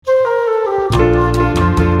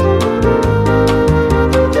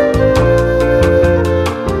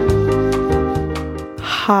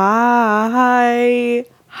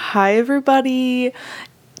Hi everybody,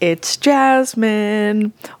 it's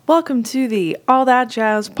Jasmine. Welcome to the All That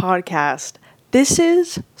Jazz podcast. This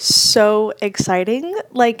is so exciting.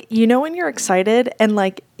 Like, you know when you're excited and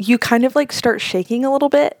like you kind of like start shaking a little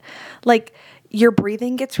bit, like your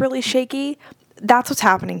breathing gets really shaky? That's what's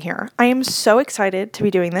happening here. I am so excited to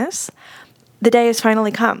be doing this. The day has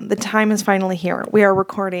finally come. The time is finally here. We are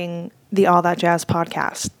recording the All That Jazz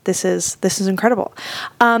podcast. This is incredible.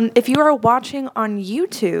 If you are watching on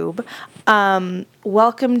YouTube,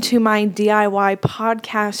 welcome to my DIY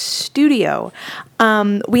podcast studio.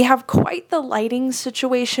 We have quite the lighting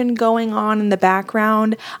situation going on in the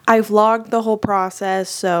background. I vlogged the whole process,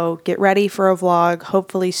 so get ready for a vlog,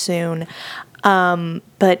 hopefully soon.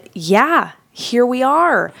 But yeah, here we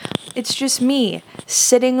are. It's just me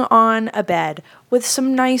sitting on a bed with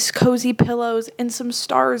some nice cozy pillows and some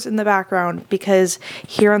stars in the background, because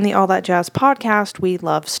here on the All That Jazz podcast, we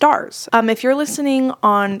love stars. If you're listening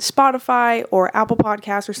on Spotify or Apple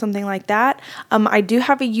Podcasts or something like that, I do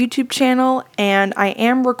have a YouTube channel and I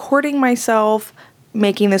am recording myself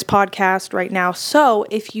making this podcast right now. So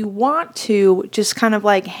if you want to just kind of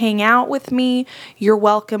like hang out with me, you're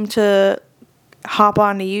welcome to hop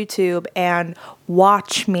onto YouTube and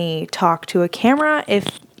watch me talk to a camera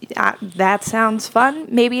if that sounds fun.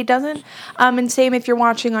 Maybe it doesn't. And same if you're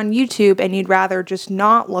watching on YouTube and you'd rather just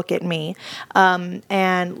not look at me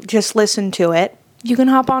and just listen to it. You can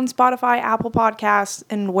hop on Spotify, Apple Podcasts,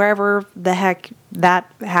 and wherever the heck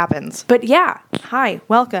that happens. But yeah, hi,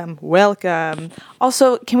 welcome.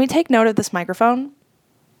 Also, can we take note of this microphone?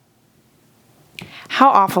 How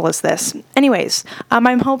awful is this? Anyways,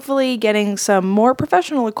 I'm hopefully getting some more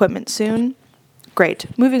professional equipment soon. Great.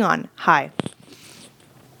 Moving on. Hi.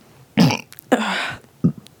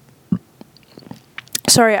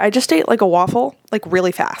 Sorry, I just ate like a waffle, like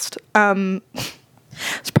really fast.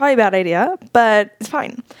 It's probably a bad idea, but it's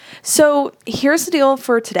fine. So here's the deal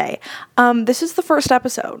for today. This is the first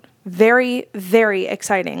episode. Very, very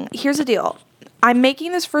exciting. Here's the deal. I'm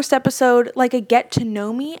making this first episode like a get to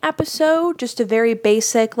know me episode, just a very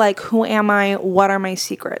basic, like, who am I, what are my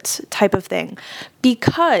secrets type of thing.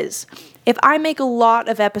 Because if I make a lot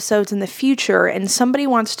of episodes in the future and somebody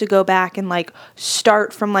wants to go back and like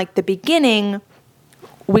start from like the beginning,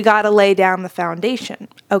 we got to lay down the foundation.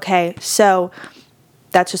 Okay, so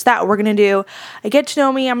that's just that. We're going to do a get to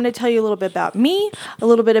know me. I'm going to tell you a little bit about me, a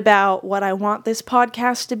little bit about what I want this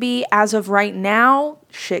podcast to be. As of right now,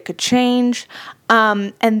 shit could change.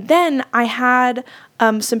 And then I had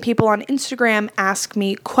some people on Instagram ask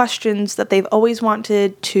me questions that they've always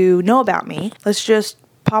wanted to know about me. Let's just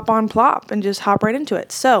pop on plop and just hop right into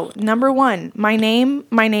it. So, number one, my name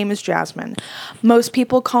is Jasmine. Most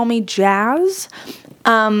people call me Jazz.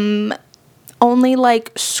 Only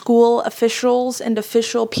like school officials and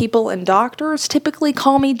official people and doctors typically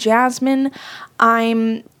call me Jasmine.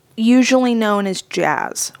 I'm usually known as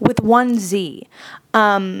Jazz with one Z.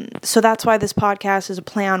 So that's why this podcast is a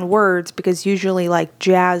play on words, because usually like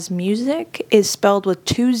jazz music is spelled with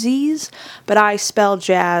two Z's, but I spell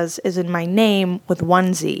jazz as in my name with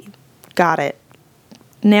one Z. Got it.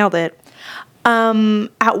 Nailed it.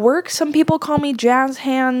 At work, some people call me Jazz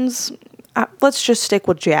Hands. Let's just stick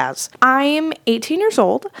with jazz. I'm 18 years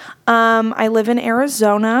old. I live in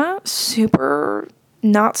Arizona. Super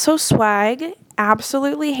not so swag.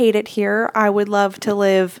 Absolutely hate it here. I would love to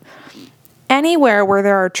live anywhere where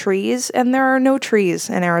there are trees, and there are no trees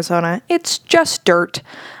in Arizona. It's just dirt.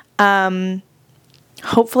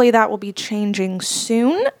 Hopefully that will be changing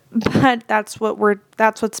soon, but that's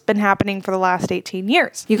what's been happening for the last 18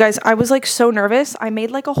 years. You guys, I was like so nervous. I made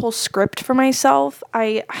like a whole script for myself.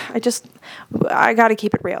 I got to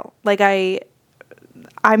keep it real. Like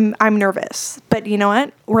I'm nervous, but you know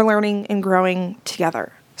what? We're learning and growing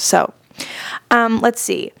together. So, let's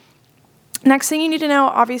see. Next thing you need to know,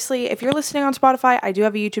 obviously, if you're listening on Spotify, I do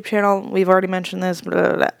have a YouTube channel. We've already mentioned this. Blah,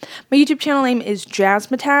 blah, blah. My YouTube channel name is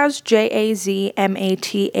Jazzmataz, Jazmataz.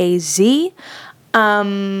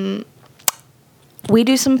 We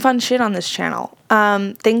do some fun shit on this channel.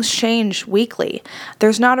 Things change weekly.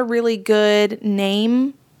 There's not a really good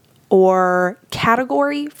name or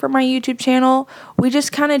category for my YouTube channel. We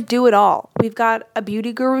just kind of do it all. We've got a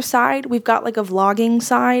beauty guru side. We've got like a vlogging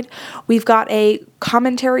side. We've got a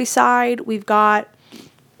commentary side. We've got,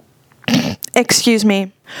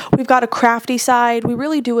 we've got a crafty side. We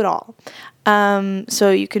really do it all. So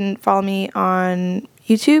you can follow me on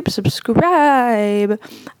YouTube, subscribe.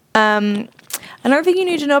 Another thing you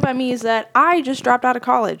need to know about me is that I just dropped out of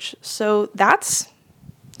college. So that's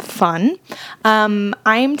fun.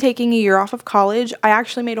 I am taking a year off of college. I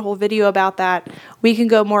actually made a whole video about that. We can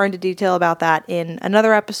go more into detail about that in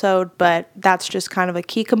another episode, but that's just kind of a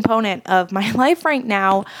key component of my life right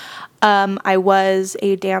now. I was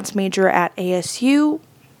a dance major at ASU,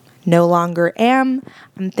 no longer am.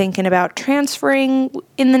 I'm thinking about transferring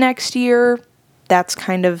in the next year. That's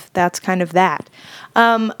kind of that.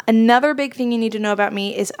 Another big thing you need to know about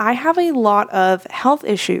me is I have a lot of health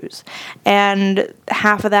issues, and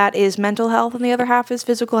half of that is mental health and the other half is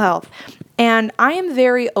physical health. And I am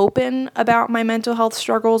very open about my mental health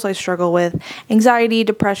struggles. I struggle with anxiety,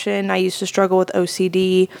 depression. I used to struggle with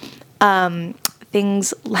OCD,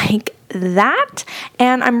 things like that.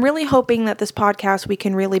 And I'm really hoping that this podcast, we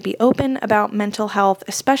can really be open about mental health,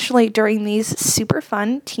 especially during these super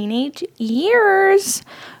fun teenage years.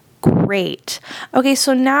 Great. Okay,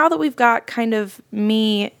 so now that we've got kind of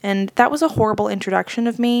me, and that was a horrible introduction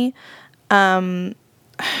of me, I'm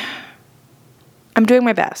doing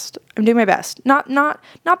my best. Not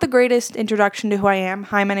the greatest introduction to who I am.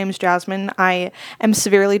 Hi, my name is Jasmine. I am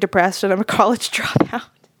severely depressed and I'm a college dropout.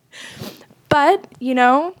 But,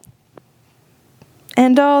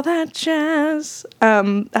 and all that jazz.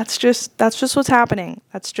 That's just what's happening.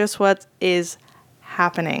 That's just what is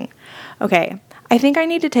happening. Okay, I think I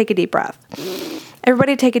need to take a deep breath.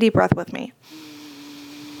 Everybody take a deep breath with me.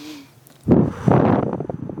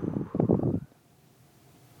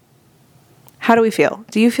 How do we feel?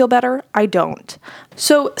 Do you feel better? I don't.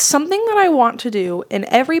 So something that I want to do in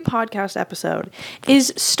every podcast episode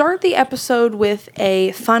is start the episode with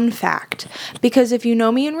a fun fact. Because if you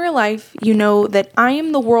know me in real life, you know that I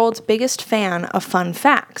am the world's biggest fan of fun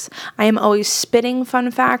facts. I am always spitting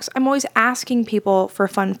fun facts. I'm always asking people for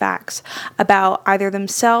fun facts about either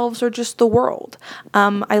themselves or just the world.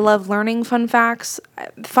 I love learning fun facts.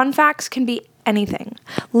 Fun facts can be anything,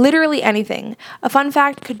 literally anything. A fun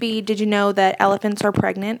fact could be, did you know that elephants are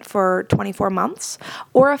pregnant for 24 months?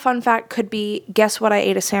 Or a fun fact could be, guess what I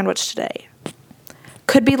ate a sandwich today?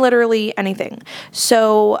 Could be literally anything.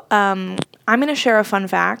 So I'm going to share a fun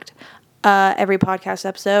fact every podcast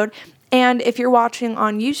episode. And if you're watching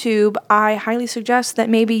on YouTube, I highly suggest that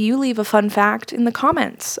maybe you leave a fun fact in the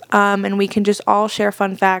comments. And we can just all share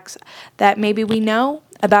fun facts that maybe we know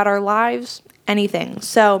about our lives, anything.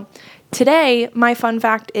 So today, my fun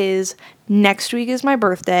fact is next week is my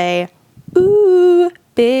birthday. Ooh,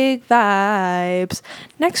 big vibes.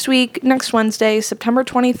 Next week, next Wednesday, September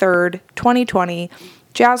 23rd, 2020,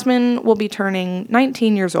 Jasmine will be turning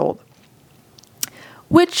 19 years old,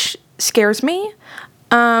 which scares me.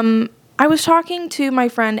 I was talking to my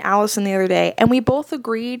friend Allison the other day, and we both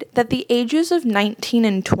agreed that the ages of 19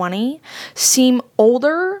 and 20 seem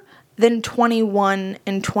older than 21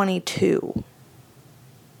 and 22.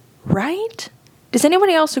 Right? Does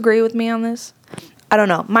anybody else agree with me on this? I don't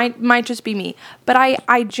know. Might just be me. But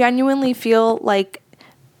I genuinely feel like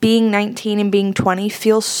being 19 and being 20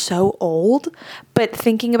 feels so old, but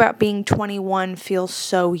thinking about being 21 feels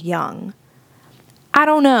so young. I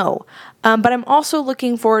don't know. But I'm also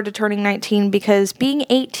looking forward to turning 19 because being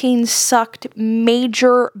 18 sucked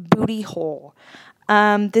major booty hole.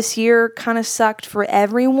 This year kind of sucked for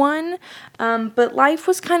everyone, but life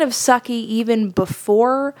was kind of sucky even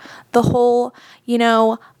before the whole,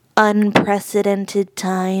 unprecedented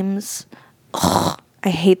times. Ugh, I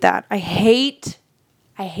hate that. I hate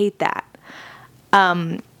that.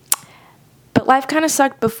 But life kind of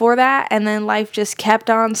sucked before that, and then life just kept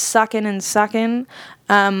on sucking and sucking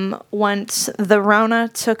once the Rona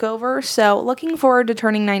took over. So looking forward to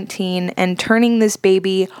turning 19 and turning this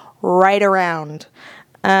baby right around.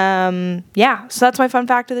 So that's my fun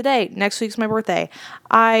fact of the day. Next week's my birthday.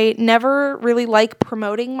 I never really like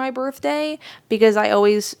promoting my birthday because I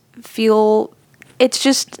always feel it's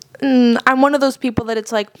just, I'm one of those people that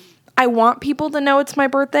it's like, I want people to know it's my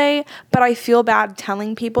birthday, but I feel bad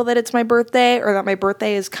telling people that it's my birthday or that my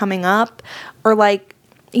birthday is coming up, or like,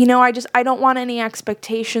 I don't want any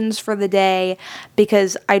expectations for the day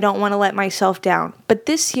because I don't want to let myself down. But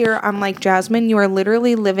this year, I'm like, Jasmine, you are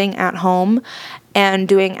literally living at home and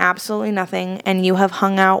doing absolutely nothing, and you have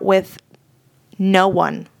hung out with no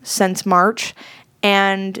one since March,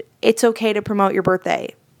 and it's okay to promote your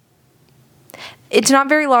birthday. It's not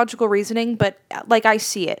very logical reasoning, but like I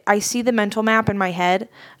see it. I see the mental map in my head.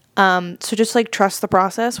 So just like trust the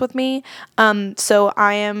process with me. So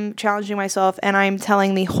I am challenging myself and I'm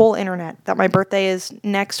telling the whole internet that my birthday is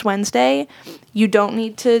next Wednesday. You don't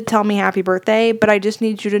need to tell me happy birthday, but I just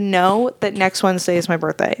need you to know that next Wednesday is my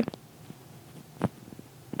birthday.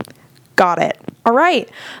 Got it. All right.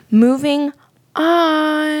 Moving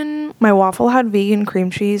on. My waffle had vegan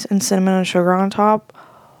cream cheese and cinnamon and sugar on top.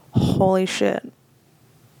 Holy shit.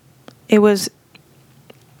 it was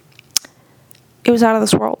out of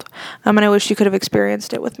this world. And I wish you could have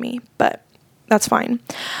experienced it with me, but that's fine.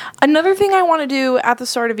 Another thing I want to do at the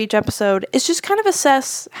start of each episode is just kind of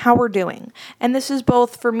assess how we're doing. And this is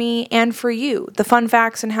both for me and for you. The fun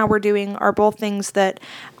facts and how we're doing are both things that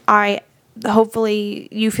hopefully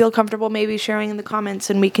you feel comfortable maybe sharing in the comments,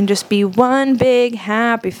 and we can just be one big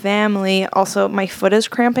happy family. Also, my foot is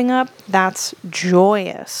cramping up. That's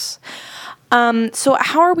joyous. So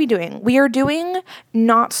how are we doing? We are doing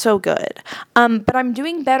not so good. But I'm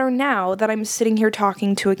doing better now that I'm sitting here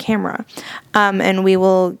talking to a camera. And we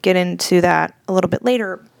will get into that a little bit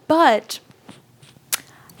later. But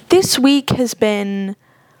this week has been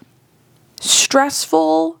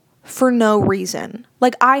stressful for no reason.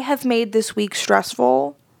 Like, I have made this week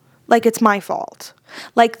stressful like it's my fault.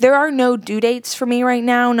 Like, there are no due dates for me right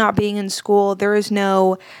now, not being in school. There is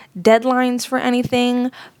no deadlines for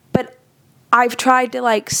anything. I've tried to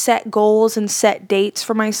like set goals and set dates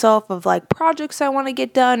for myself of like projects I want to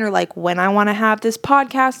get done, or like when I want to have this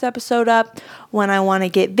podcast episode up, when I want to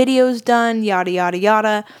get videos done, yada, yada,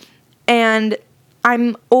 yada. And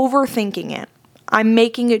I'm overthinking it. I'm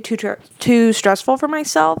making it too stressful for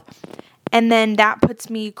myself. And then that puts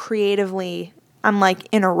me creatively, I'm like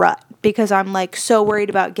in a rut because I'm like so worried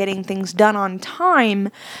about getting things done on time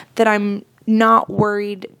that I'm not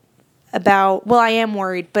worried about, well, I am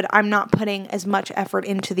worried, but I'm not putting as much effort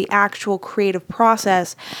into the actual creative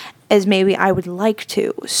process as maybe I would like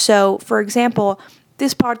to. So, for example,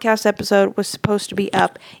 this podcast episode was supposed to be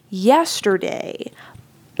up yesterday,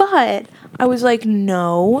 but I was like,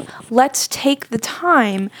 no, let's take the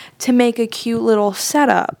time to make a cute little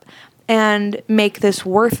setup and make this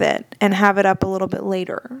worth it and have it up a little bit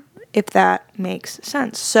later, if that makes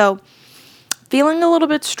sense. So, feeling a little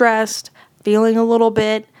bit stressed, feeling a little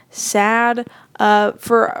bit sad,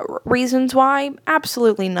 for reasons why,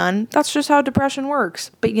 absolutely none. That's just how depression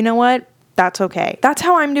works. But you know what? That's okay. That's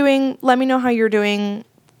how I'm doing. Let me know how you're doing.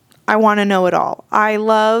 I want to know it all. I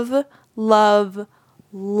love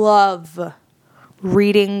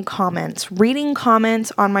reading comments. Reading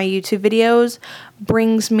comments on my YouTube videos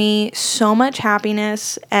brings me so much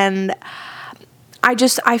happiness, and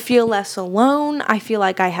I feel less alone. I feel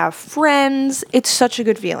like I have friends. It's such a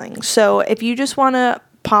good feeling. So if you just want to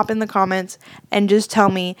pop in the comments and just tell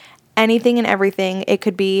me anything and everything. It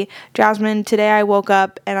could be, Jasmine, today I woke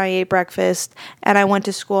up and I ate breakfast and I went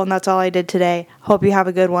to school and that's all I did today. Hope you have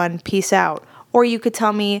a good one. Peace out. Or you could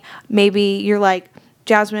tell me, maybe you're like,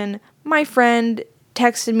 Jasmine, my friend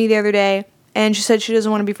texted me the other day and she said she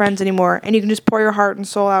doesn't want to be friends anymore. And you can just pour your heart and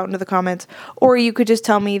soul out into the comments. Or you could just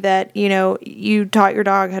tell me that, you taught your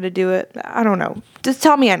dog how to do it. I don't know. Just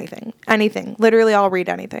tell me anything. Anything. Literally, I'll read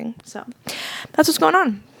anything. So that's what's going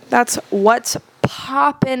on. That's what's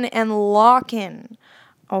poppin' and lockin'.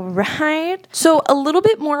 All right. So a little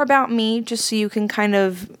bit more about me, just so you can kind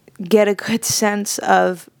of get a good sense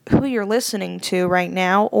of who you're listening to right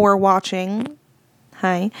now or watching.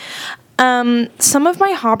 Hi. Some of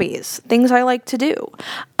my hobbies, things I like to do.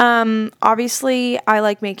 Obviously, I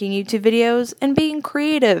like making YouTube videos and being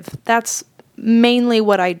creative. That's mainly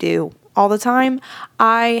what I do all the time.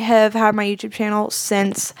 I have had my YouTube channel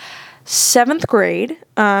since 7th grade,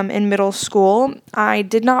 in middle school. I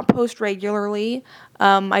did not post regularly.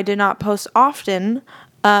 I did not post often,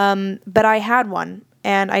 but I had one,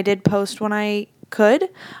 and I did post when I could.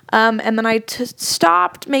 And then I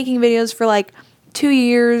stopped making videos for like 2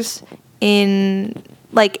 years. In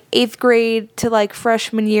like 8th grade to like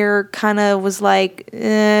freshman year, kind of was like,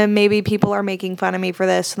 maybe people are making fun of me for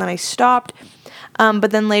this. And then I stopped.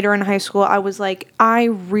 But then later in high school, I was like, I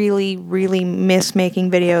really, really miss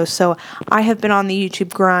making videos. So I have been on the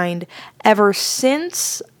YouTube grind ever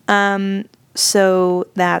since. So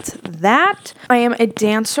that's that. I am a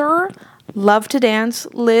dancer. Love to dance.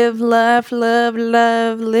 Live, laugh, love,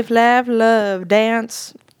 live, laugh, love,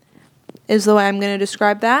 dance is the way I'm going to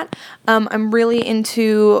describe that. I'm really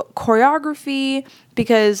into choreography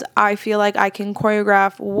because I feel like I can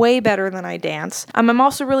choreograph way better than I dance. I'm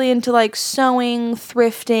also really into like sewing,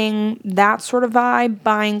 thrifting, that sort of vibe,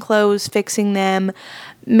 buying clothes, fixing them,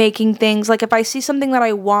 making things. Like if I see something that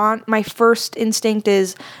I want, my first instinct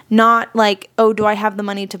is not like, oh, do I have the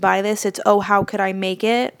money to buy this? It's, oh, how could I make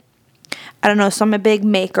it? I don't know. So I'm a big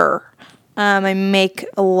maker. I make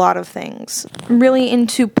a lot of things. I'm really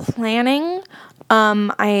into planning.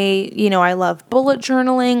 I love bullet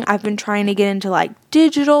journaling. I've been trying to get into like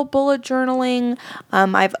digital bullet journaling.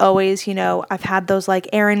 I've always, I've had those like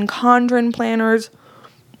Erin Condren planners.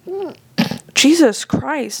 Jesus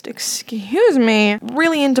Christ, excuse me.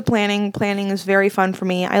 Really into planning. Planning is very fun for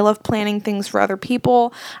me. I love planning things for other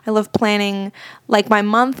people. I love planning like my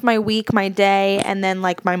month, my week, my day, and then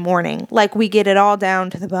like my morning. Like we get it all down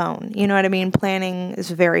to the bone. You know what I mean? Planning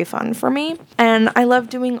is very fun for me. And I love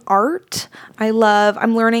doing art.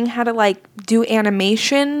 I'm learning how to like do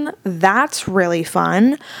animation. That's really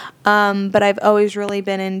fun. But I've always really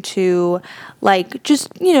been into like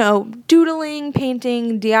just, doodling,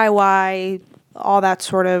 painting, DIY, all that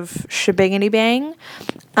sort of shebangity bang.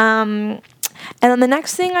 And then the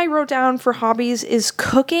next thing I wrote down for hobbies is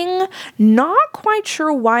cooking. Not quite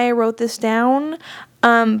sure why I wrote this down.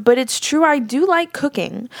 But it's true, I do like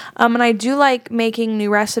cooking, and I do like making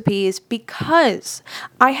new recipes because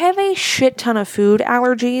I have a shit ton of food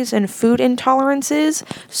allergies and food intolerances.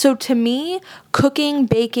 So to me, cooking,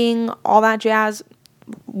 baking, all that jazz,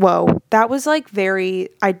 whoa, that was like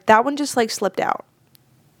that one just like slipped out.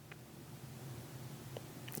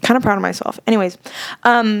 Kind of proud of myself. Anyways,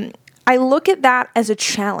 I look at that as a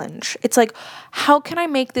challenge. It's like, how can I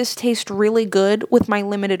make this taste really good with my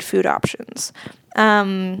limited food options?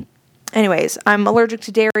 Anyways, I'm allergic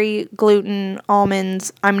to dairy, gluten,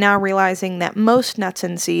 almonds. I'm now realizing that most nuts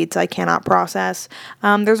and seeds I cannot process.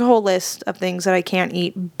 There's a whole list of things that I can't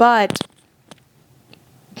eat, but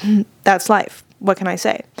that's life. What can I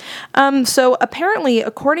say? So apparently,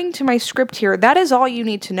 according to my script here, that is all you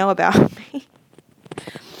need to know about me.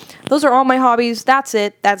 Those are all my hobbies. That's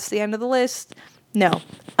it. That's the end of the list. No.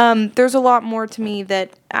 There's a lot more to me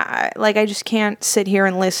that, I just can't sit here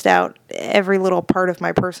and list out every little part of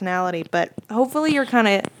my personality, but hopefully you're kind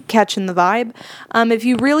of catching the vibe. If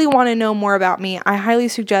you really want to know more about me, I highly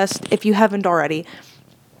suggest, if you haven't already,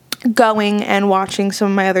 going and watching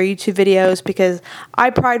some of my other YouTube videos, because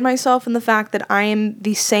I pride myself in the fact that I am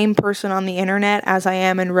the same person on the internet as I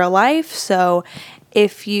am in real life. So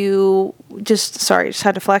if you just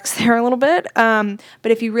had to flex there a little bit. But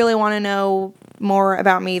if you really want to know more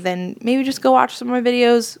about me, then maybe just go watch some of my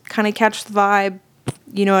videos, kind of catch the vibe.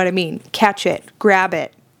 You know what I mean? Catch it, grab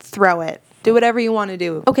it, throw it, do whatever you want to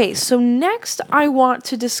do. Okay, so next I want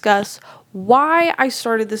to discuss why I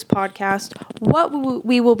started this podcast, what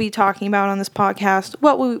we will be talking about on this podcast,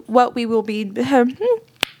 what we will be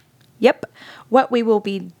what we will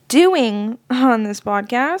be doing on this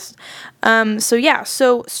podcast.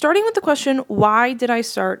 So starting with the question, why did I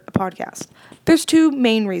start a podcast? There's two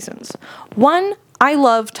main reasons. One, I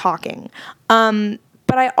love talking.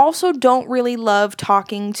 But I also don't really love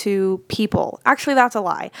talking to people. Actually, that's a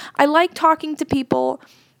lie. I like talking to people,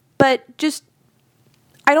 but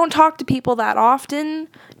I don't talk to people that often,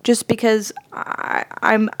 just because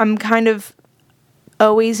I'm kind of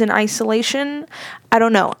always in isolation. I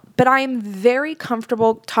don't know, but I am very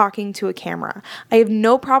comfortable talking to a camera. I have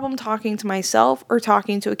no problem talking to myself or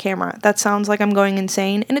talking to a camera. That sounds like I'm going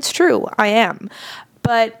insane, and it's true, I am.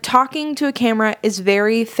 But talking to a camera is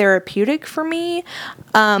very therapeutic for me,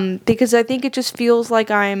 because I think it just feels like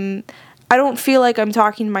I don't feel like I'm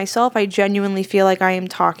talking to myself. I genuinely feel like I am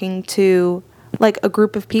talking to like a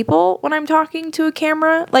group of people when I'm talking to a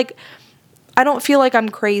camera. Like, I don't feel like I'm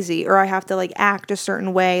crazy or I have to like act a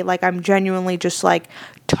certain way. Like, I'm genuinely just like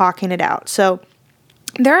talking it out. So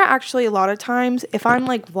there are actually a lot of times if I'm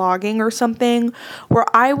like vlogging or something where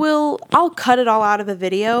I'll cut it all out of a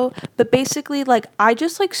video, but basically like I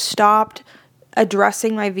just like stopped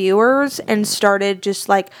addressing my viewers and started just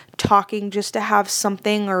like talking just to have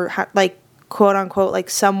something or like quote unquote like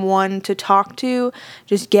someone to talk to,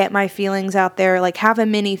 just get my feelings out there, like have a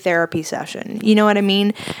mini therapy session. You know what I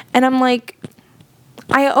mean? And I'm like,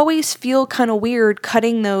 I always feel kind of weird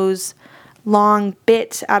cutting those long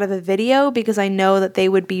bits out of a video because I know that they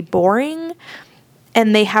would be boring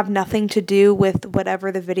and they have nothing to do with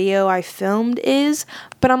whatever the video I filmed is.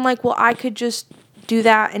 But I'm like, well, I could just do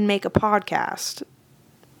that and make a podcast.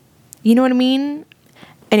 You know what I mean?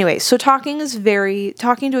 Anyway, so talking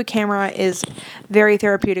to a camera is very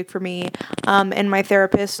therapeutic for me. And my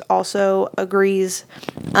therapist also agrees.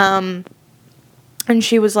 And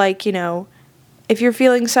she was like, if you're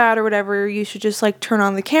feeling sad or whatever, you should just like turn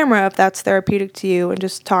on the camera if that's therapeutic to you and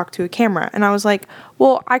just talk to a camera. And I was like,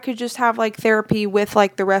 well, I could just have like therapy with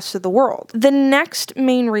like the rest of the world. The next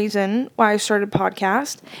main reason why I started a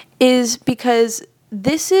podcast is because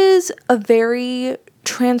this is a very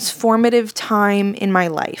transformative time in my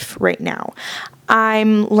life right now.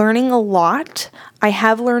 I'm learning a lot. I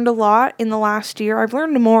have learned a lot in the last year. I've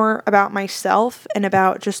learned more about myself and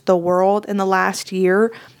about just the world in the last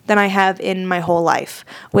year than I have in my whole life.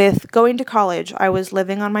 With going to college, I was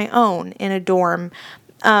living on my own in a dorm,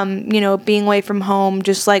 being away from home,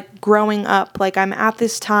 just like growing up. Like I'm at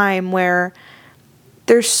this time where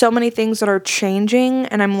there's so many things that are changing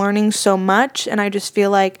and I'm learning so much, and I just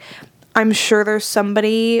feel like I'm sure there's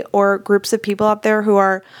somebody or groups of people out there who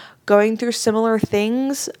are going through similar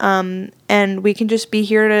things, and we can just be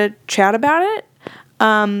here to chat about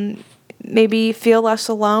it. Maybe feel less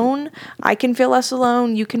alone. I can feel less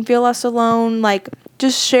alone. You can feel less alone. Like,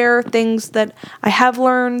 just share things that I have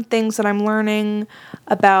learned, things that I'm learning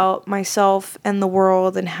about myself and the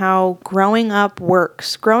world, and how growing up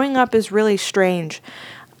works. Growing up is really strange.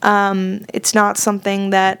 It's not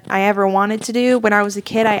something that I ever wanted to do. When I was a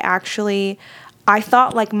kid, I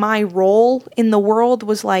thought like my role in the world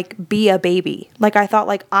was like be a baby. Like I thought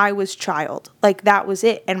like I was child. Like that was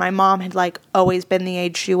it. And my mom had like always been the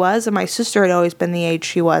age she was, and my sister had always been the age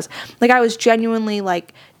she was. Like I was genuinely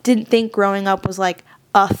like didn't think growing up was like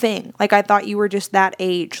a thing. Like I thought you were just that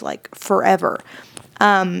age like forever.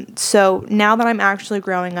 So now that I'm actually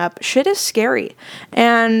growing up, shit is scary,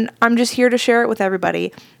 and I'm just here to share it with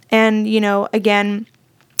everybody. And, you know, again,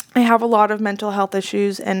 I have a lot of mental health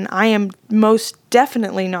issues, and I am most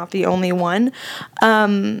definitely not the only one.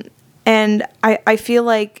 And I feel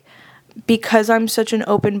like because I'm such an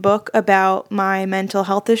open book about my mental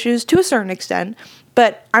health issues to a certain extent,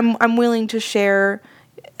 but I'm willing to share,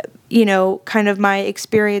 you know, kind of my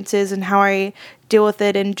experiences and how I deal with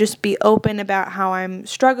it, and just be open about how I'm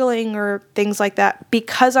struggling or things like that.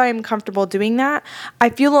 Because I am comfortable doing that, I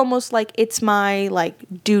feel almost like it's my like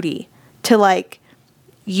duty to like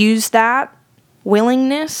use that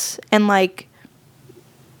willingness and like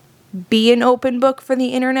be an open book for the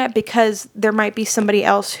internet, because there might be somebody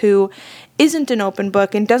else who isn't an open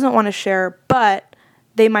book and doesn't want to share, but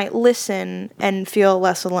they might listen and feel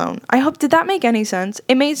less alone. Did that make any sense?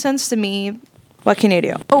 It made sense to me. What can you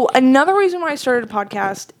do? Oh, another reason why I started a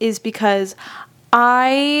podcast is because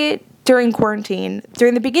during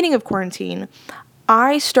the beginning of quarantine,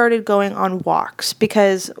 I started going on walks,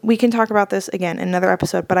 because we can talk about this again in another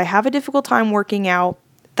episode, but I have a difficult time working out.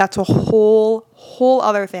 That's a whole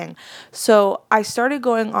other thing. So I started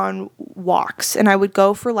going on walks, and I would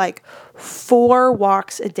go for like 4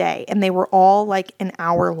 walks a day, and they were all like an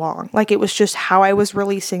hour long. Like it was just how I was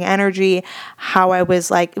releasing energy, how I was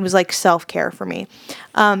like, it was like self-care for me.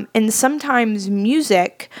 And sometimes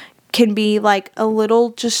music can be like a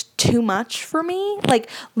little just too much for me. Like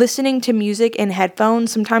listening to music in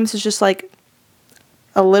headphones sometimes is just like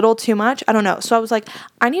a little too much. I don't know. So I was like,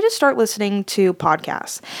 I need to start listening to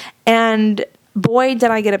podcasts. And boy,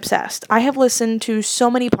 did I get obsessed. I have listened to so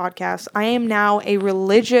many podcasts. I am now a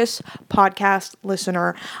religious podcast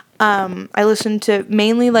listener. I listen to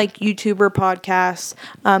mainly like YouTuber podcasts,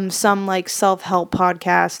 some like self-help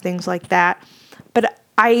podcasts, things like that. But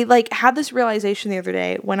I like had this realization the other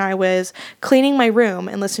day when I was cleaning my room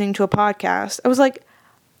and listening to a podcast. I was like,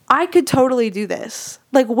 I could totally do this.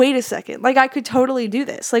 Like, wait a second. Like, I could totally do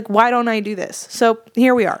this. Like, why don't I do this? So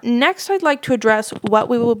here we are. Next, I'd like to address what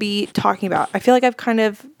we will be talking about. I feel like I've kind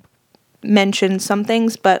of mentioned some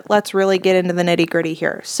things, but let's really get into the nitty-gritty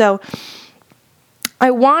here. So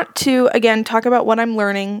I want to, again, talk about what I'm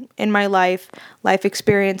learning in my life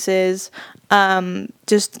experiences,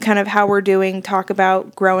 just kind of how we're doing, talk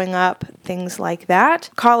about growing up, things like that.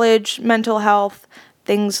 College, mental health,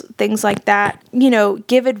 things like that. You know,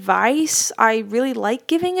 give advice. I really like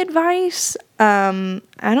giving advice. I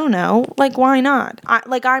don't know, like, why not?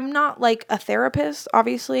 I'm not like a therapist,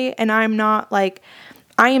 obviously, and I'm not like,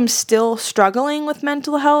 I am still struggling with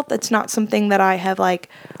mental health. It's not something that I have like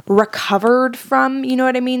recovered from, you know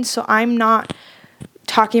what I mean? So I'm not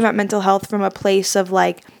talking about mental health from a place of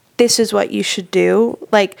like, this is what you should do,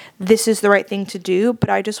 like, this is the right thing to do, but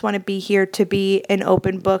I just want to be here to be an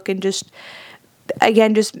open book, and just,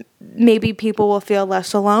 again, just maybe people will feel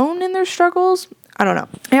less alone in their struggles. I don't know.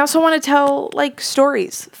 I also want to tell like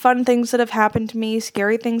stories, fun things that have happened to me,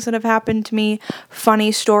 scary things that have happened to me,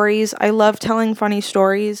 funny stories. I love telling funny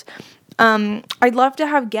stories. I'd love to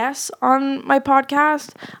have guests on my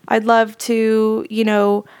podcast. I'd love to, you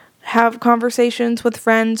know, have conversations with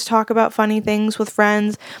friends, talk about funny things with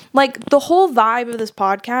friends. Like, the whole vibe of this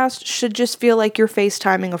podcast should just feel like you're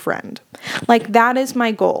FaceTiming a friend. Like, that is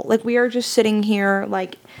my goal. Like, we are just sitting here,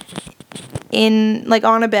 like,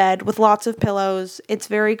 on a bed with lots of pillows. It's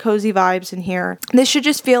very cozy vibes in here. This should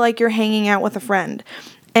just feel like you're hanging out with a friend.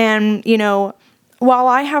 And, you know, while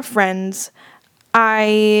I have friends,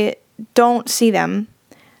 I don't see them.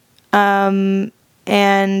 And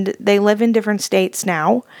they live in different states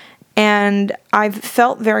now. And I've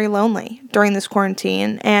felt very lonely during this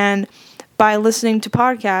quarantine. And by listening to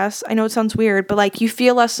podcasts, I know it sounds weird, but like, you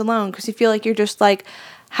feel less alone because you feel like you're just like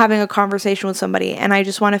having a conversation with somebody. And I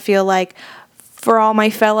just want to feel like for all my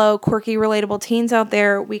fellow quirky, relatable teens out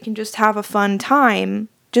there, we can just have a fun time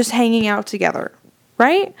just hanging out together,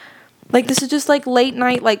 right? Like, this is just like late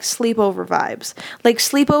night, like sleepover vibes, like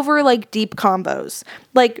sleepover, like deep combos,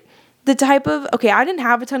 like the type of, okay, I didn't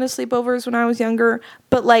have a ton of sleepovers when I was younger,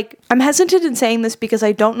 but like, I'm hesitant in saying this because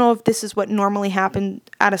I don't know if this is what normally happened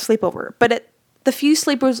at a sleepover, but at the few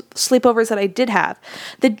sleepovers that I did have,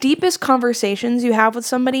 the deepest conversations you have with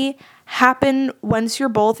somebody happen once you're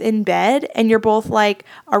both in bed and you're both like,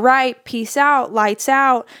 all right, peace out, lights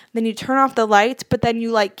out. Then you turn off the lights, but then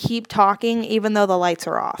you like keep talking even though the lights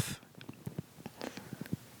are off.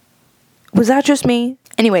 Was that just me?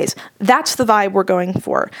 Anyways, that's the vibe we're going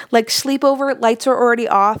for. Like sleepover, lights are already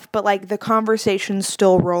off, but like the conversation's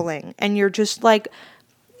still rolling and you're just like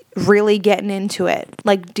really getting into it,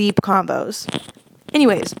 like deep combos.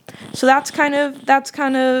 Anyways, so that's kind of the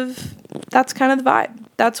vibe.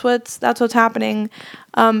 That's what's happening.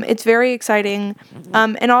 It's very exciting.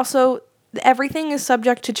 And also everything is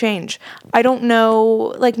subject to change. I don't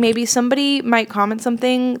know, like maybe somebody might comment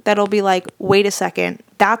something that'll be like, wait a second,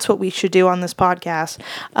 that's what we should do on this podcast.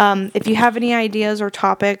 If you have any ideas or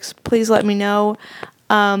topics, please let me know.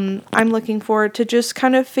 I'm looking forward to just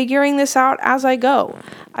kind of figuring this out as I go.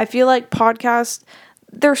 I feel like podcasts,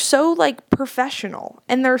 they're so like professional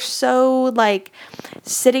and they're so like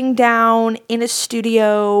sitting down in a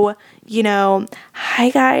studio, you know, hi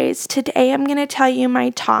guys, today I'm going to tell you my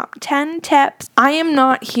top 10 tips. I am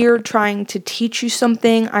not here trying to teach you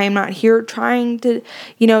something. I am not here trying to,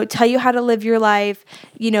 you know, tell you how to live your life.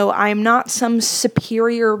 You know, I am not some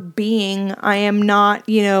superior being. I am not,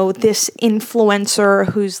 you know, this influencer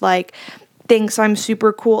who's like thinks I'm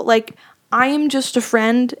super cool. Like, I am just a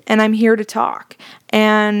friend and I'm here to talk.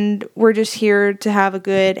 And we're just here to have a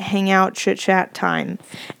good hangout, chit chat time.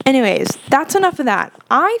 Anyways, that's enough of that.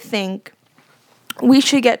 I think we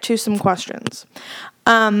should get to some questions.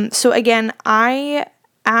 So again, I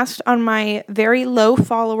asked on my very low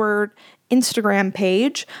follower Instagram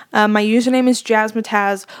page. My username is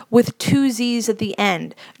Jazzmatazz with 2 Z's at the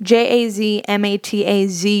end. JAZMATAZZ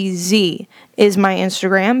is my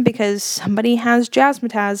Instagram because somebody has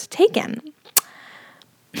Jazzmatazz taken.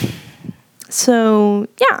 So,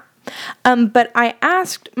 yeah. But I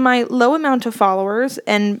asked my low amount of followers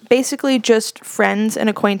and basically just friends and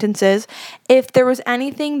acquaintances if there was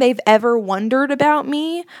anything they've ever wondered about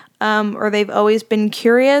me, or they've always been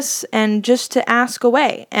curious, and just to ask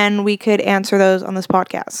away, and we could answer those on this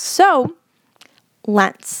podcast. So,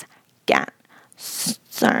 let's get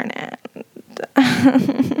started.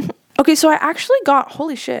 Okay, so I actually got a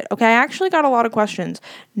lot of questions.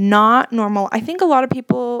 Not normal. I think a lot of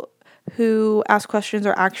people who ask questions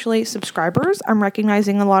are actually subscribers. I'm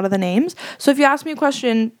recognizing a lot of the names. So if you ask me a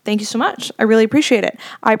question, thank you so much. I really appreciate it.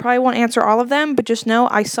 I probably won't answer all of them, but just know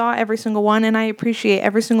I saw every single one and I appreciate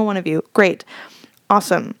every single one of you. Great.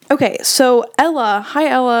 Awesome. Okay, so Ella, hi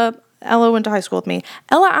Ella. Ella went to high school with me.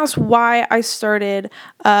 Ella asked why I started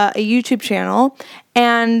a YouTube channel.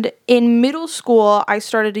 And in middle school, I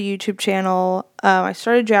started a YouTube channel. I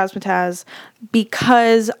started Jazzmatazz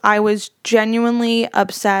because I was genuinely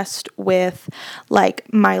obsessed with like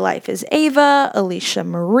My Life is Ava, Alicia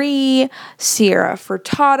Marie, Sierra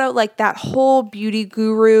Furtado, like that whole beauty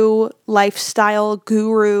guru, lifestyle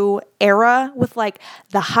guru era with like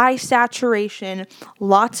the high saturation,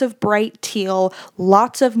 lots of bright teal,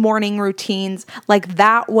 lots of morning routines. Like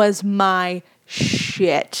that was my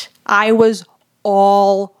shit. I was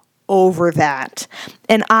all over that.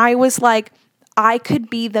 And I was like, I could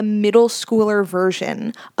be the middle schooler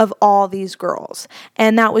version of all these girls.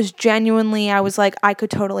 And that was genuinely, I was like, I could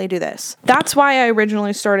totally do this. That's why I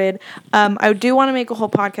originally started. I do want to make a whole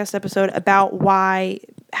podcast episode about why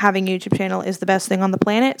having a YouTube channel is the best thing on the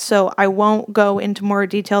planet. So I won't go into more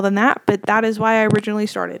detail than that, but that is why I originally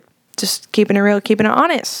started. Just keeping it real, keeping it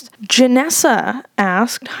honest. Janessa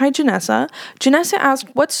asked, hi Janessa. Janessa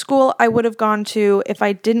asked what school I would have gone to if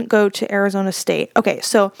I didn't go to Arizona State. Okay,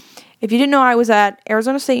 so if you didn't know, I was at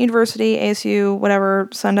Arizona State University, ASU, whatever,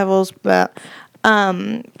 Sun Devils, over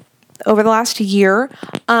the last year.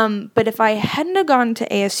 But if I hadn't have gone to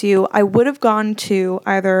ASU, I would have gone to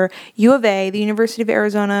either U of A, the University of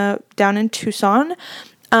Arizona down in Tucson,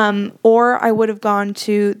 or I would have gone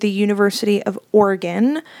to the University of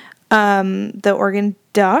Oregon, the Oregon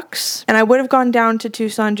Ducks. And I would have gone down to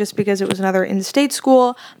Tucson just because it was another in-state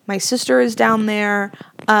school. My sister is down there.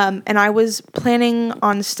 And I was planning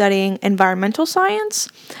on studying environmental science.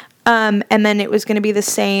 And then it was going to be the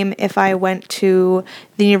same if I went to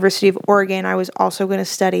the University of Oregon. I was also going to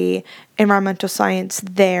study environmental science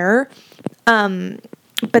there.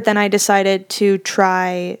 But then I decided to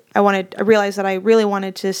I realized that I really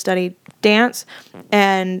wanted to study dance,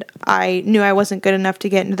 and I knew I wasn't good enough to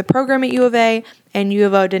get into the program at U of A, and U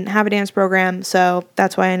of O didn't have a dance program, so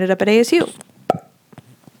that's why I ended up at ASU.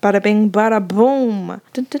 Bada bing, bada boom.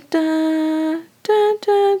 Dun, dun, dun, dun,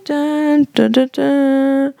 dun, dun, dun,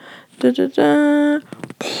 dun, dun, dun, dun.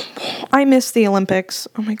 I miss the Olympics.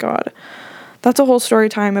 Oh my God. That's a whole story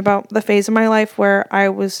time about the phase of my life where I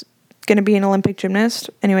was going to be an Olympic gymnast.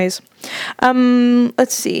 Anyways,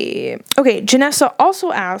 let's see. Okay, Janessa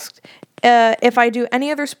also asked if I do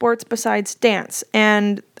any other sports besides dance,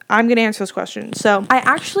 and I'm going to answer this question. So I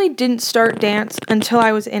actually didn't start dance until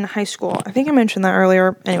I was in high school. I think I mentioned that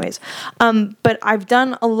earlier. Anyways, but I've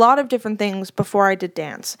done a lot of different things before I did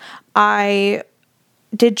dance. I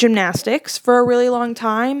did gymnastics for a really long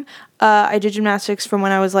time. I did gymnastics from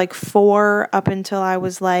when I was like 4 up until I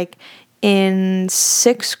was like in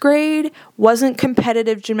 6th grade. Wasn't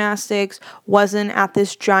competitive gymnastics, wasn't at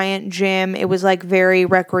this giant gym. It was like very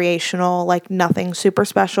recreational, like nothing super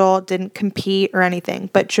special, didn't compete or anything.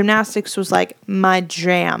 But gymnastics was like my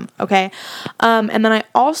jam, okay? And then I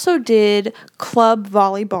also did club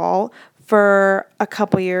volleyball for a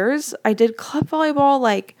couple years. I did club volleyball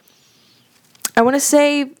like, I want to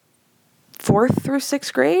say 4th through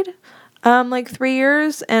 6th grade, like 3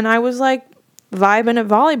 years. And I was like vibing at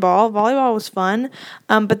volleyball. Volleyball was fun.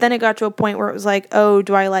 But then it got to a point where it was like, oh,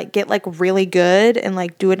 do I like get like really good and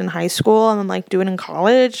like do it in high school and then like do it in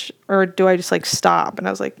college? Or do I just like stop? And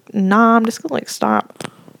I was like, nah, I'm just gonna like stop.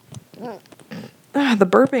 The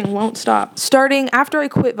burping won't stop. Starting after I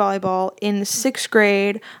quit volleyball in 6th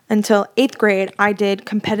grade until 8th grade, I did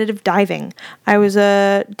competitive diving. I was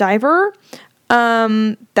a diver.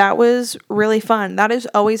 That was really fun. That is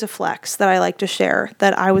always a flex that I like to share,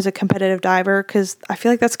 that I was a competitive diver, because I feel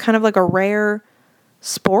like that's kind of like a rare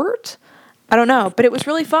sport. I don't know, but it was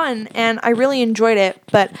really fun and I really enjoyed it,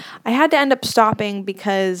 but I had to end up stopping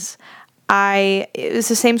because it was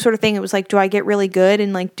the same sort of thing. It was like, do I get really good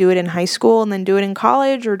and like do it in high school and then do it in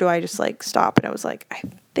college, or do I just like stop? And I was like, I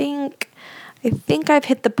think I've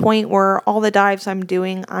hit the point where all the dives I'm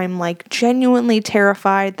doing, I'm like genuinely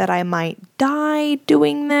terrified that I might die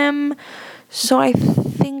doing them. So I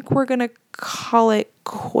think we're going to call it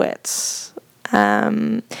quits.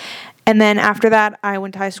 And then after that, I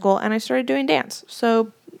went to high school and I started doing dance.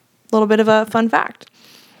 So a little bit of a fun fact.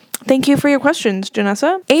 Thank you for your questions,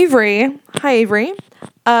 Janessa. Avery. Hi, Avery.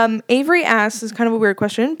 Avery asks, this is kind of a weird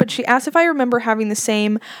question, but she asked if I remember having the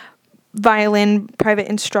same violin private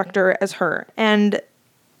instructor as her. And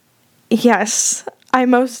yes, I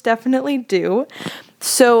most definitely do.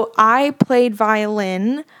 So I played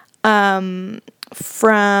violin from,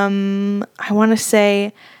 I want to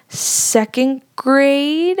say, 2nd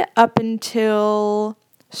grade up until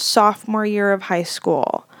sophomore year of high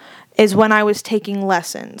school is when I was taking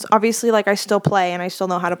lessons. Obviously, like I still play and I still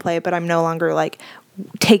know how to play, but I'm no longer like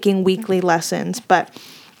taking weekly lessons. But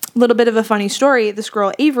a little bit of a funny story, this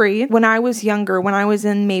girl Avery, when I was younger, when I was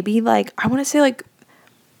in maybe like, I want to say like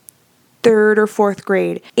 3rd or 4th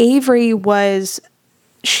grade, Avery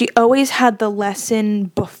she always had the lesson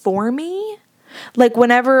before me. Like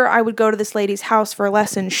whenever I would go to this lady's house for a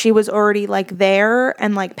lesson, she was already like there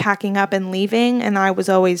and like packing up and leaving, and I was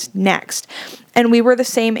always next. And we were the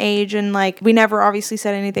same age, and like we never obviously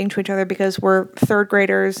said anything to each other because we're 3rd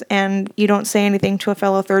graders and you don't say anything to a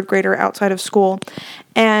fellow 3rd grader outside of school.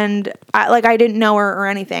 And I didn't know her or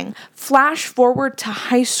anything. Flash forward to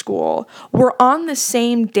high school, we're on the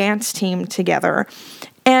same dance team together.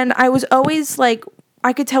 And I was always like,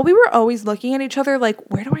 I could tell we were always looking at each other like,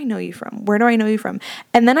 where do I know you from? Where do I know you from?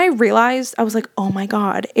 And then I realized, I was like, oh my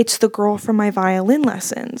God, it's the girl from my violin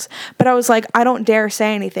lessons. But I was like, I don't dare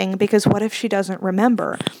say anything because what if she doesn't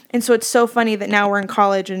remember? And so it's so funny that now we're in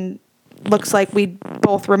college and looks like we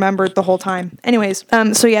both remembered the whole time. Anyways,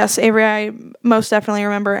 so yes, Avery, I most definitely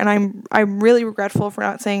remember, and I'm really regretful for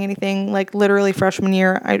not saying anything like literally freshman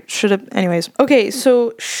year. I should have. Anyways, okay,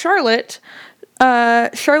 so Charlotte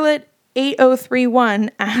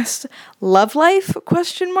 8031 asked, love life,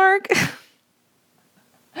 question mark?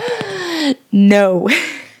 No.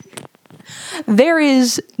 There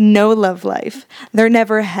is no love life. There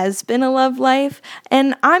never has been a love life,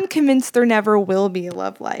 and I'm convinced there never will be a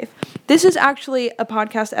love life. This is actually a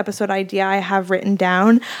podcast episode idea I have written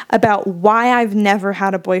down about why I've never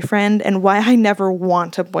had a boyfriend and why I never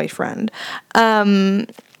want a boyfriend.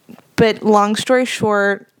 But long story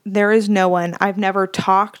short, there is no one. I've never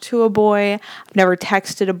talked to a boy. I've never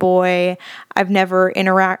texted a boy. I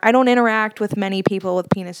don't interact with many people with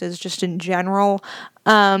penises just in general.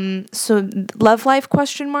 So love life,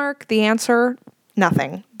 question mark? The answer,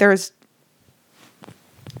 nothing.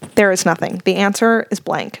 There is nothing. The answer is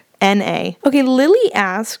blank. N-A. Okay, Lily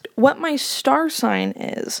asked what my star sign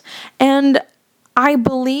is. And I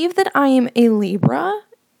believe that I am a Libra,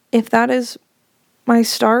 if that is my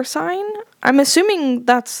star sign. I'm assuming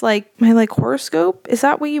that's like my like horoscope. Is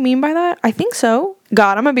that what you mean by that? I think so.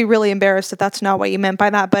 God, I'm gonna be really embarrassed if that's not what you meant by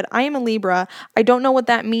that, but I am a Libra. I don't know what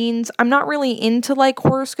that means. I'm not really into like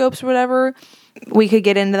horoscopes or whatever. We could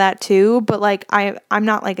get into that too, but like I'm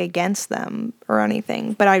not like against them or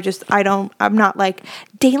anything, but I'm not like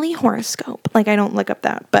daily horoscope. Like I don't look up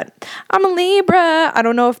that, but I'm a Libra. I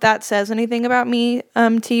don't know if that says anything about me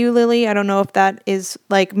to you, Lily. I don't know if that is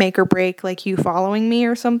like make or break like you following me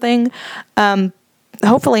or something.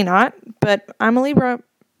 Hopefully not, but I'm a Libra.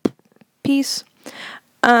 Peace.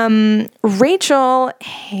 Rachel.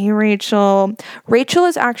 Hey, Rachel. Rachel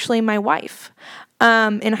is actually my wife.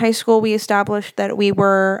 In high school, we established that we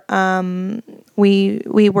were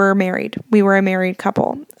married. We were a married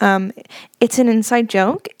couple. It's an inside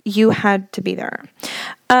joke. You had to be there.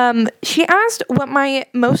 She asked what my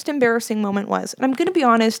most embarrassing moment was. And I'm going to be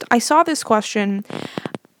honest, I saw this question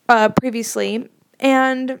previously,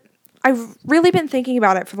 and I've really been thinking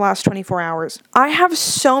about it for the last 24 hours. I have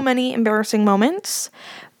so many embarrassing moments,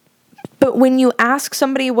 but when you ask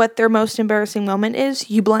somebody what their most embarrassing moment is,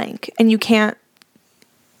 you blank, and you can't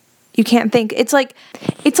think. It's like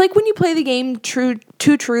when you play the game Two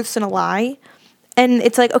Truths and a Lie, and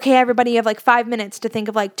it's like, okay, everybody, you have like 5 minutes to think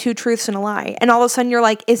of like 2 truths and a lie, and all of a sudden you're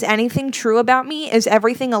like, is anything true about me? Is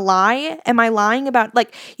everything a lie? Am I lying about,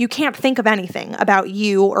 like, you can't think of anything about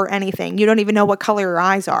you or anything. You don't even know what color your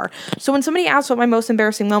eyes are. So when somebody asks what my most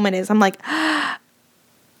embarrassing moment is, I'm like,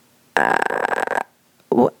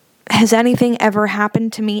 has anything ever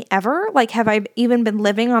happened to me ever? Like, have I even been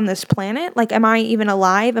living on this planet? Like, am I even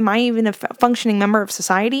alive? Am I even a functioning member of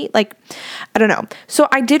society? Like, I don't know. So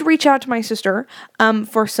I did reach out to my sister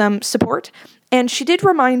for some support, and she did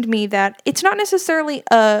remind me that it's not necessarily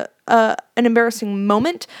an embarrassing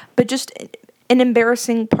moment, but just an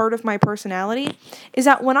embarrassing part of my personality is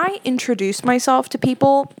that when I introduce myself to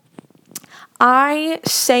people, I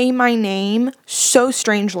say my name so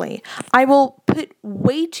strangely. I will put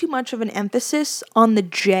way too much of an emphasis on the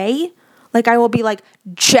J. Like, I will be like,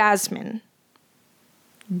 Jasmine.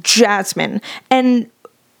 And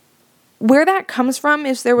where that comes from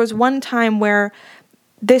is there was one time where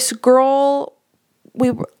this girl,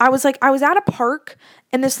 I was at a park,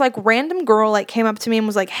 and this like random girl like came up to me and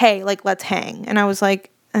was like, hey, like, let's hang. And I was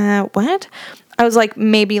like, what? I was like,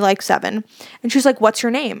 maybe like 7. And she was like, what's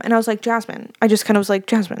your name? And I was like, Jasmine. I just kind of was like,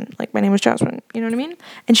 Jasmine. Like, my name is Jasmine. You know what I mean?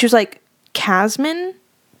 And she was like, Casmine?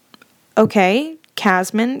 Okay,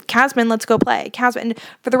 Casmine, let's go play. Casmine. And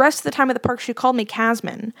for the rest of the time at the park, she called me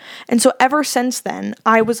Casmine. And so ever since then,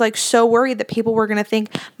 I was like so worried that people were going to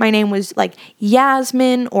think my name was like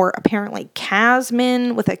Yasmin or apparently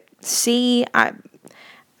Casmine with a C.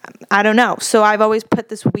 I don't know. So I've always put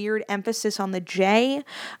this weird emphasis on the J,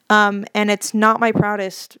 and it's not my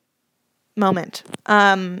proudest moment.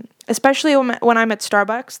 Especially when I'm at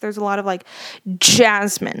Starbucks, there's a lot of like,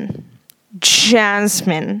 Jasmine.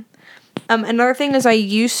 Another thing is I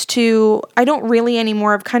don't really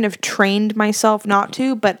anymore. I've kind of trained myself not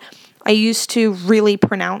to, but I used to really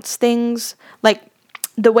pronounce things. Like,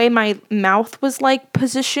 the way my mouth was like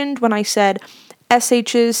positioned when I said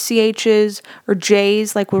SHs, CHs, or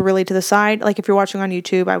Js, like, were really to the side. Like, if you're watching on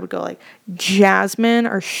YouTube, I would go like Jasmine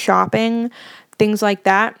or shopping, things like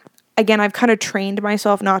that. Again, I've kind of trained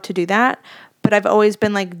myself not to do that, but I've always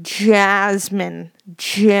been like Jasmine.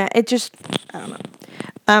 It just, I don't know.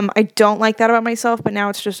 I don't like that about myself, but now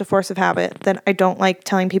it's just a force of habit that I don't like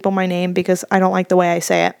telling people my name because I don't like the way I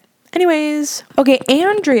say it. Anyways, okay,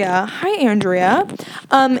 Andrea. Hi, Andrea.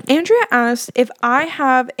 Andrea asked if I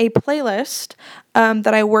have a playlist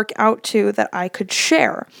that I work out to that I could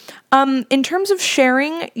share. In terms of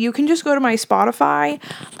sharing, you can just go to my Spotify.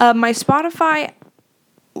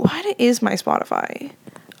 What is my Spotify?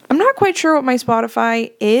 I'm not quite sure what my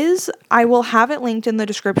Spotify is. I will have it linked in the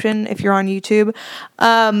description if you're on YouTube.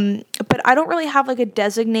 But I don't really have like a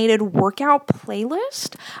designated workout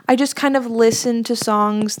playlist. I just kind of listen to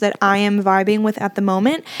songs that I am vibing with at the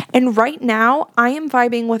moment. And right now, I am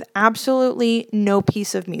vibing with absolutely no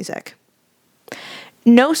piece of music.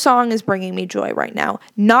 No song is bringing me joy right now,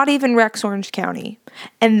 not even Rex Orange County,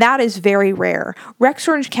 and that is very rare. Rex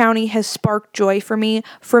Orange County has sparked joy for me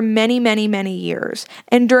for many, many, many years,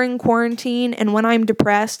 and during quarantine and when I'm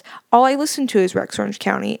depressed, all I listen to is Rex Orange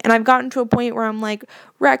County, and I've gotten to a point where I'm like,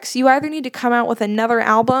 Rex, you either need to come out with another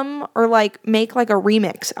album or like make like a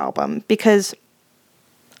remix album, because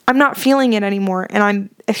I'm not feeling it anymore, and I'm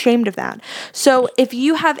ashamed of that. So if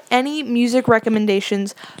you have any music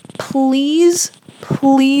recommendations, please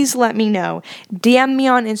let me know. DM me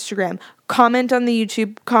on Instagram, comment on the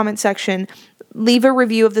YouTube comment section, leave a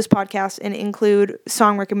review of this podcast and include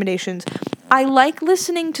song recommendations. I like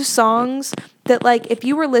listening to songs that, like, if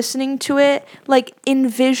you were listening to it, like,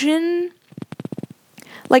 envision,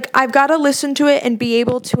 like, I've got to listen to it and be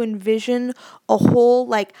able to envision a whole,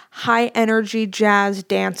 like, high energy jazz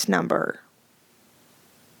dance number.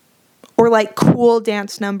 Or, like, cool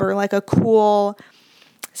dance number, like a cool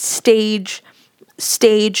stage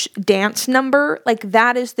dance number. Like,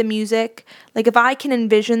 that is the music. Like, if I can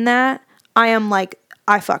envision that, I am like,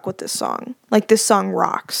 I fuck with this song. Like, this song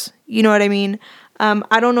rocks. You know what I mean?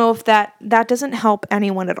 I don't know if that doesn't help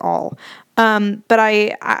anyone at all. But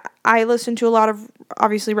I listen to a lot of,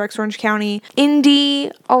 obviously, Rex Orange County,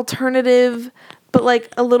 indie, alternative, but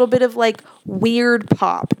like a little bit of like weird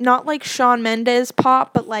pop. Not like Shawn Mendes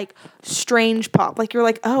pop, but like strange pop. Like, you're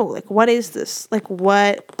like, oh, like, what is this? Like,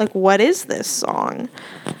 what is this song?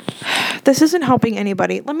 This isn't helping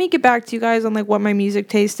anybody. Let me get back to you guys on like what my music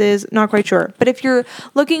taste is. Not quite sure. But if you're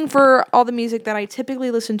looking for all the music that I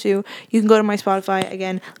typically listen to, you can go to my Spotify.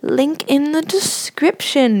 Again, link in the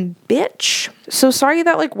description, bitch. So sorry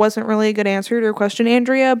that like wasn't really a good answer to your question,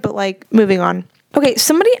 Andrea, but like moving on. Okay,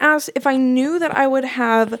 somebody asked if I knew that I would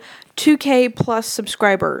have 2K plus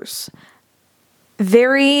subscribers.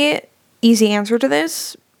 Very easy answer to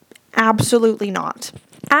this. Absolutely not.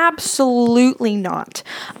 Absolutely not.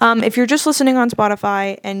 If you're just listening on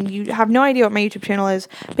Spotify and you have no idea what my YouTube channel is,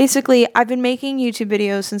 basically, I've been making YouTube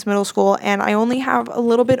videos since middle school, and I only have a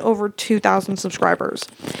little bit over 2,000 subscribers.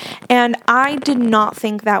 And I did not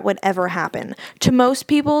think that would ever happen. To most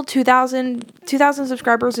people, 2,000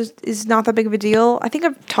 subscribers is not that big of a deal. I think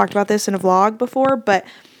I've talked about this in a vlog before, but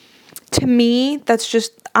to me, that's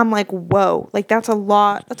just, I'm like, whoa, like that's a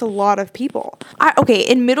lot of people. Okay,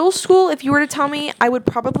 in middle school, if you were to tell me, I would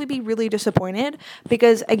probably be really disappointed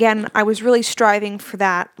because, again, I was really striving for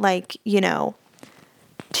that, like, you know,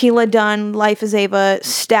 Tila Dunn, Life is Ava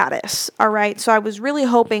status, all right? So I was really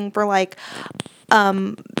hoping for, like,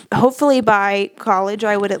 hopefully by college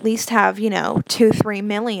I would at least have, 2-3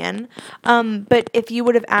 million. But if you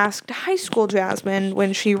would have asked high school Jasmine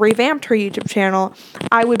when she revamped her YouTube channel,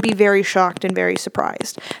 I would be very shocked and very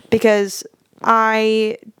surprised because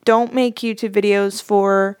I don't make YouTube videos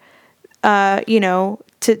for,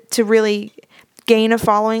 to really gain a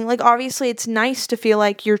following. Like, obviously it's nice to feel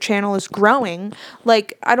like your channel is growing.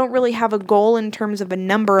 Like, I don't really have a goal in terms of a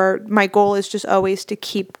number. My goal is just always to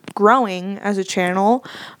keep growing as a channel.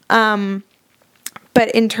 But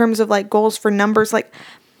in terms of like goals for numbers, like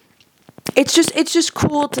it's just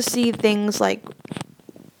cool to see things like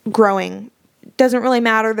growing. Doesn't really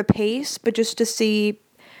matter the pace, but just to see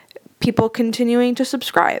people continuing to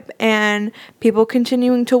subscribe and people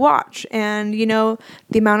continuing to watch and, the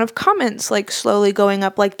amount of comments like slowly going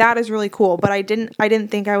up, like that is really cool. But I didn't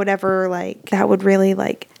think I would ever like, that would really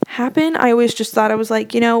like happen. I always just thought I was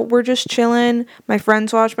like, we're just chilling. My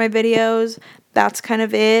friends watch my videos. That's kind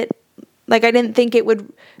of it. Like, I didn't think it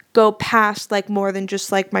would go past like more than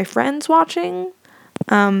just like my friends watching.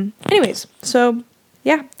 Anyways, so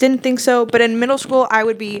yeah, didn't think so. But in middle school, I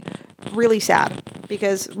would be really sad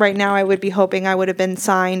because right now I would be hoping I would have been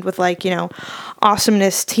signed with like,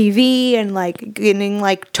 Awesomeness TV and like getting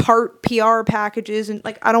like Tarte PR packages. And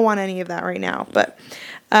like, I don't want any of that right now. But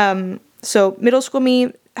so middle school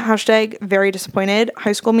me, hashtag very disappointed.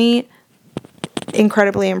 High school me,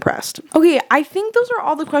 incredibly impressed. Okay, I think those are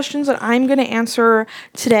all the questions that I'm going to answer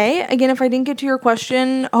today. Again, if I didn't get to your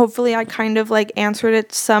question, hopefully I kind of like answered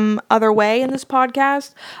it some other way in this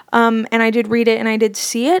podcast. And I did read it and I did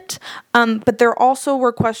see it. But there also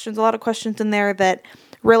were questions, a lot of questions in there that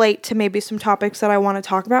relate to maybe some topics that I want to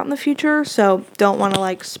talk about in the future. So don't want to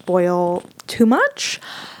like spoil too much.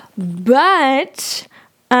 But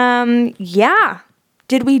yeah.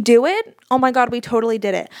 Did we do it? Oh my God, we totally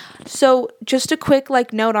did it. So just a quick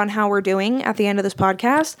like note on how we're doing at the end of this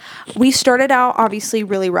podcast. We started out obviously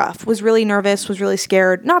really rough, was really nervous, was really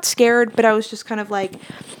scared. Not scared, but I was just kind of like,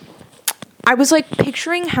 I was like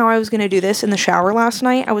picturing how I was going to do this in the shower last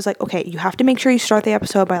night. I was like, okay, you have to make sure you start the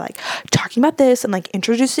episode by like talking about this and like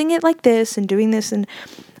introducing it like this and doing this. And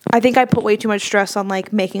I think I put way too much stress on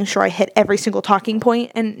like making sure I hit every single talking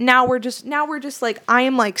point. And now we're just like, I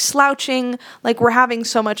am like slouching, like we're having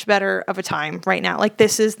so much better of a time right now. Like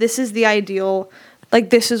this is the ideal, like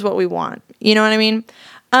this is what we want. You know what I mean?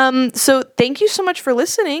 So thank you so much for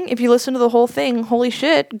listening. If you listen to the whole thing, holy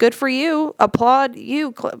shit, good for you. Applaud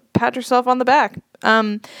you, pat yourself on the back.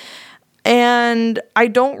 And I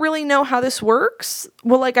don't really know how this works.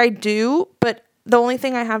 Well, like I do, but the only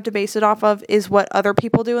thing I have to base it off of is what other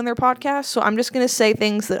people do in their podcast. So I'm just going to say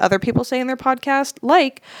things that other people say in their podcast,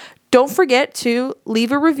 like don't forget to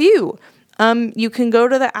leave a review. You can go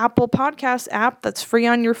to the Apple Podcast app that's free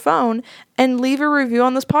on your phone and leave a review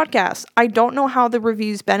on this podcast. I don't know how the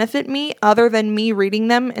reviews benefit me other than me reading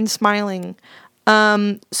them and smiling.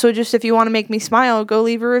 So just if you want to make me smile, go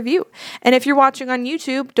leave a review. And if you're watching on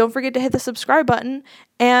YouTube, don't forget to hit the subscribe button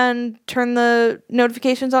and turn the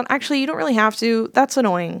notifications on. Actually, you don't really have to. That's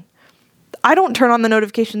annoying. I don't turn on the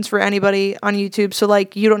notifications for anybody on YouTube, so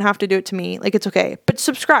like you don't have to do it to me. Like it's okay. But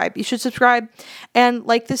subscribe. You should subscribe and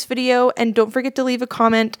like this video, and don't forget to leave a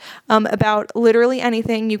comment about literally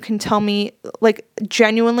anything. You can tell me, like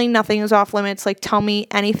genuinely nothing is off limits. Like tell me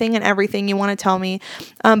anything and everything you want to tell me.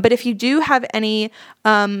 But if you do have any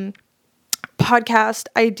podcast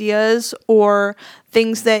ideas or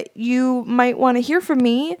things that you might want to hear from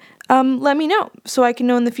me, let me know so I can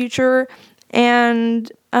know in the future.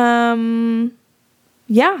 And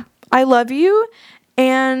yeah, I love you,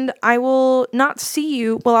 and I will not see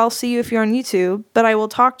you. Well, I'll see you if you're on YouTube, but I will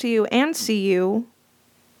talk to you and see you.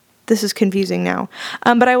 This is confusing now.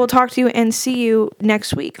 But I will talk to you and see you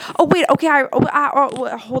next week. Oh, wait. Okay.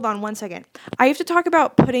 Hold on 1 second. I have to talk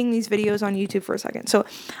about putting these videos on YouTube for a second. So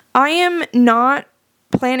I am not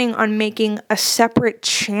planning on making a separate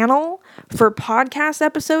channel for podcast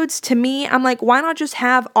episodes. To me, I'm like, why not just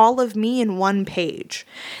have all of me in one page?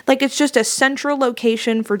 Like it's just a central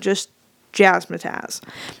location for just Jazzmatazz.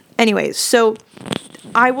 Anyways, so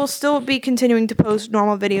I will still be continuing to post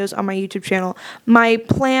normal videos on my YouTube channel. My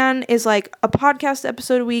plan is like a podcast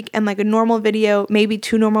episode a week and like a normal video, maybe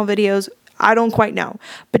 2 normal videos. I don't quite know,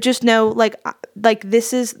 but just know like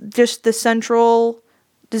this is just the central.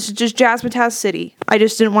 This is just Jazzmatazz City. I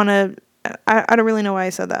just didn't want to, I don't really know why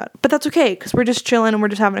I said that. But that's okay, because we're just chilling and we're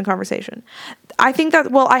just having a conversation. I think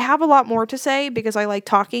that, well, I have a lot more to say because I like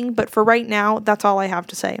talking, but for right now, that's all I have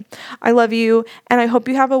to say. I love you, and I hope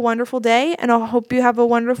you have a wonderful day, and I hope you have a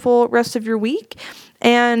wonderful rest of your week.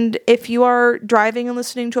 And if you are driving and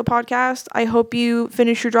listening to a podcast, I hope you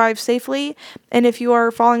finish your drive safely. And if you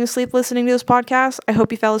are falling asleep listening to this podcast, I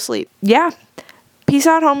hope you fell asleep. Yeah. Peace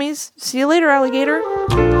out, homies. See you later, alligator.